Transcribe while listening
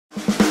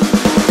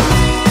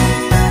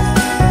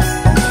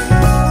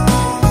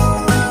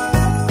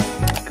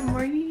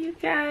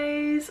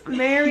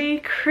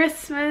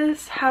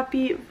Christmas.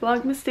 Happy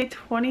Vlogmas Day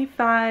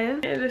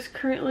 25. It is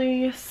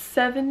currently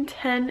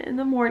 7:10 in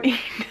the morning.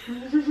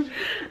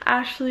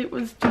 Ashley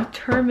was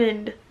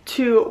determined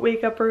to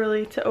wake up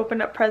early to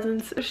open up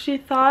presents. She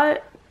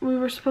thought we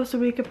were supposed to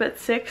wake up at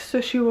 6,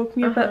 so she woke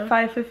me up at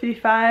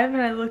 5:55,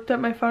 and I looked at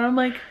my phone. I'm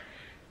like,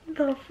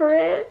 the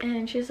frick?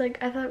 And she's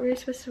like, I thought we were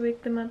supposed to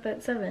wake them up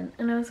at 7.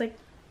 And I was like,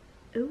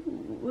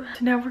 ooh.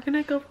 So now we're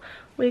gonna go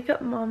wake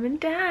up mom and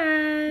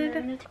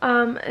dad.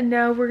 And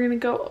now we're gonna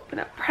go open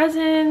up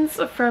presents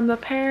from the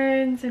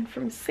parents and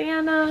from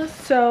Santa.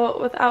 So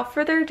without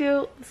further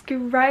ado, let's get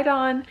right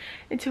on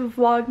into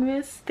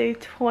Vlogmas Day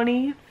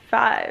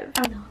 25.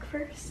 I'll knock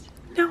first.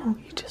 No,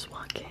 you just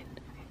walk in.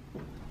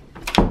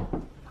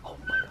 Oh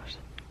my gosh.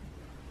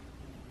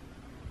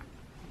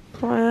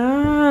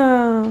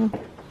 Wow.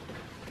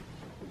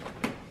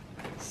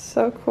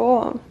 So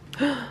cool.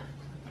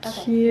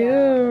 Okay,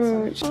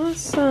 cute. yeah,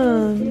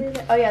 Awesome.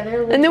 oh yeah,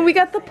 they're And then we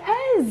got the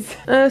Pez.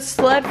 A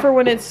sled for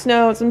when it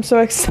snows. I'm so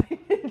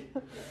excited.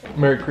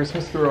 Merry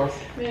Christmas, girls.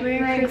 Merry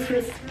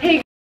Christmas.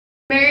 Hey,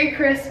 Merry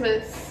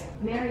Christmas.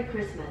 Merry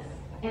Christmas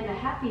and a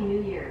Happy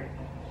New Year.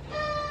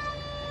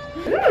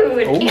 Ooh,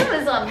 an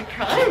Amazon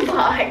Prime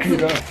box.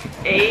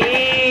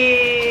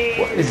 Hey.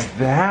 What is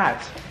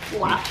that?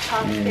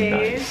 Laptop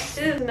case.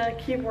 It is a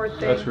keyboard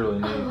thing. That's really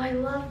neat. Oh, I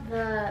love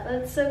that.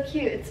 That's so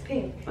cute. It's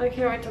pink. I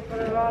can't wait to put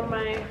it on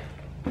my...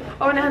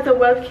 Oh, and it has a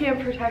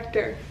webcam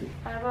protector.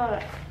 I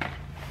bought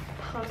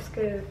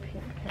Costco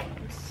pink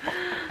pins.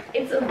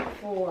 It's a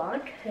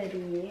vlog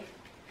hoodie.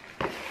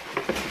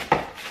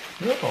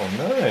 Oh,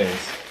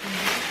 nice.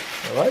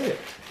 I like it.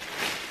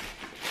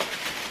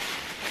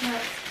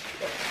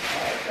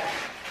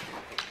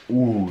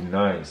 Ooh,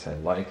 nice. I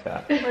like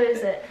that. What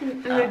is it?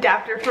 An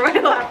adapter for my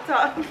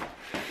laptop.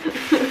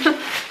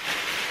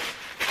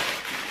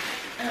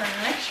 An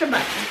extra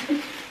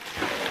button.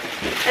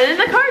 And then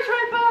the car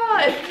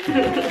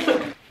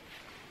tripod.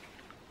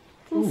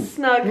 Ooh,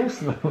 snug. ooh,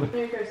 snug.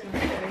 Merry Christmas,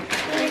 guys.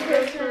 Merry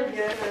Christmas.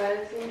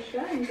 Rise and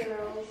shine,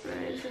 girls.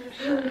 Rise and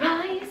shine.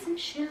 Rise and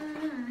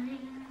shine.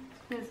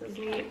 This is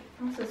neat.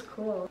 This is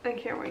cool. I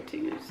can't wait to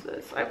use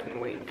this. I've been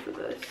waiting for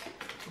this.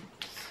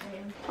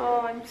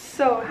 Oh, I'm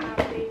so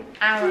happy.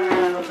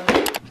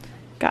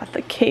 Got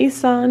the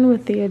case on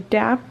with the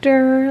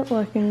adapter.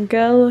 Looking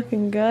good,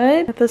 looking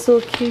good. Got this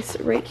little case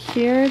right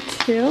here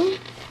too.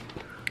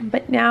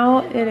 But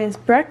now it is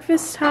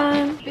breakfast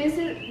time.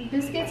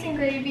 Biscuits and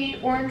gravy,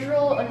 orange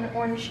roll, and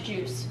orange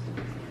juice.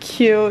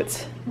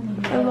 Cute.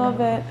 I love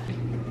it.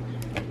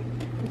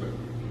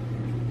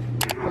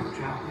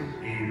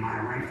 And my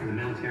rank for the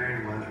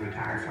military was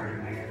retired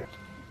sergeant major.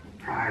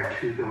 Prior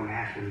to going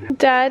to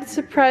Dad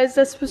surprised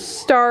us with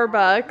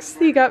Starbucks.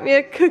 He got me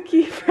a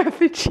cookie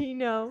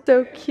frappuccino.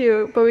 So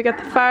cute. But we got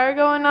the fire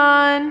going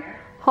on.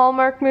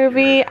 Hallmark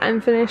movie. I'm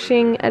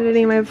finishing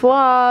editing my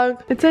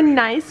vlog. It's a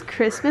nice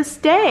Christmas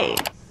day.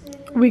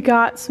 We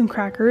got some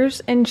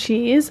crackers and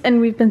cheese,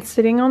 and we've been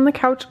sitting on the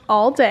couch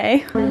all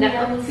day. We're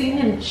Netflixing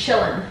and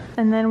chilling.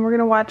 And then we're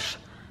gonna watch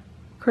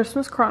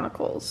Christmas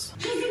Chronicles.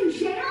 He's in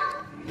jail?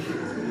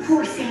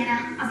 Poor Santa.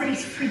 I bet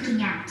he's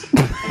freaking out.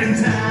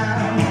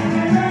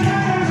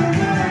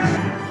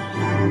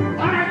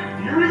 Alright,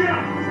 here we go.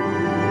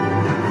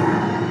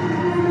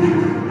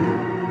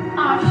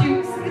 Aw,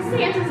 shoot.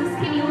 Santa's a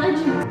skinny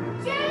legend.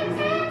 James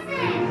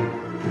Hansen!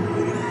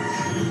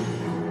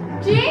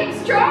 James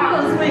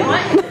Charles! Wait,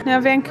 what? Now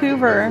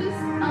Vancouver.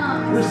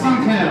 Where's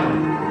Seatown?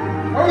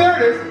 Oh, there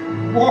it is.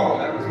 Whoa,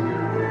 that was weird.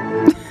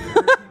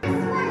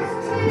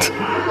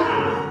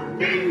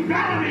 Bing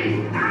Bellamy!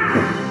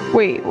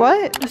 Wait,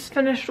 what? Just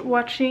finished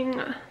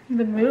watching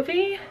the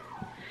movie,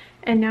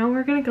 and now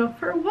we're gonna go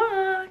for a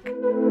walk.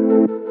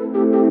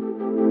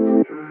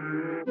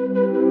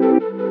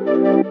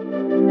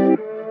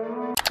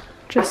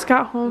 Just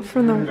got home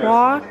from the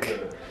walk,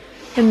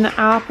 and the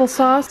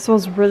applesauce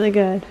smells really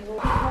good.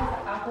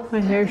 My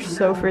hair's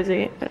so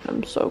frizzy, and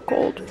I'm so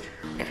cold.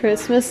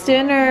 Christmas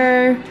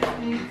dinner.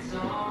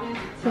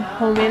 The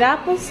homemade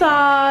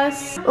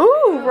applesauce.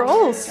 Ooh,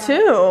 rolls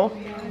too.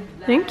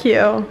 Thank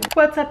you.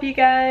 What's up, you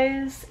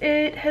guys?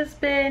 It has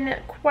been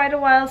quite a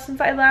while since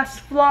I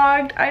last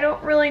vlogged. I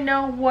don't really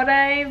know what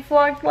I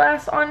vlogged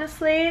last,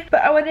 honestly,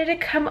 but I wanted to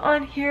come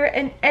on here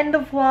and end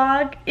the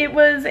vlog. It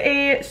was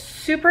a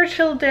super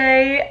chill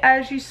day,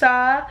 as you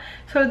saw,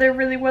 so there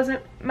really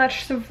wasn't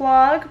much to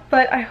vlog,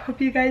 but I hope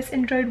you guys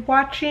enjoyed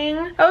watching.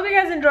 I hope you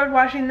guys enjoyed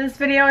watching this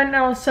video and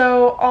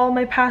also all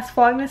my past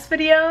Vlogmas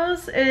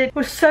videos. It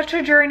was such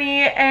a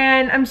journey,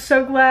 and I'm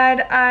so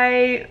glad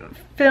I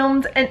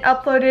filmed and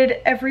uploaded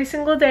every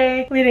single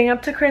day leading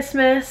up to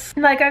Christmas.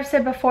 Like I've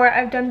said before,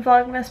 I've done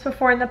Vlogmas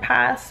before in the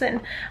past,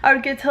 and I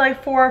would get to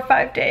like 4 or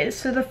 5 days.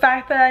 So the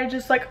fact that I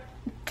just like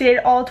did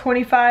all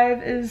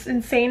 25 is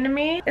insane to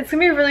me. It's gonna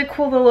be really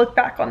cool to look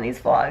back on these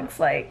vlogs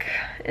like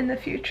in the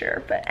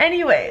future. But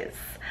anyways,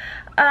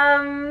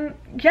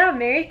 Yeah,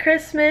 Merry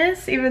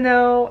Christmas, even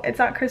though it's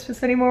not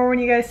Christmas anymore when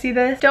you guys see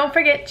this. Don't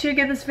forget to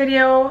give this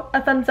video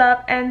a thumbs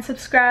up and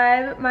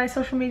subscribe. My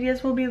social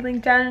medias will be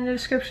linked down in the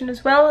description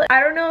as well.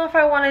 I don't know if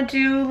I want to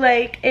do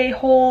like a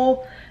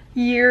whole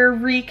year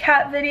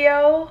recap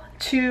video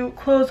to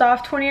close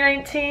off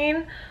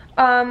 2019.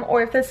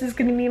 Or if this is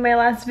going to be my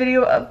last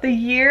video of the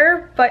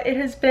year, but it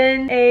has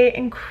been an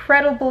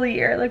incredible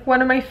year, like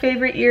one of my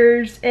favorite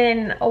years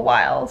in a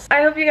while. So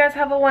I hope you guys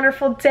have a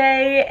wonderful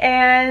day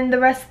and the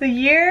rest of the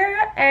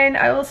year, and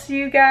I will see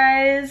you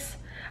guys,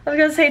 I was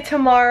gonna say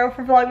tomorrow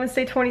for Vlogmas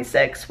Day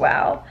 26,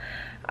 wow.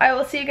 I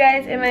will see you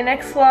guys in my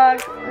next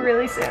vlog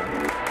really soon.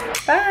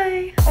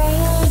 Bye!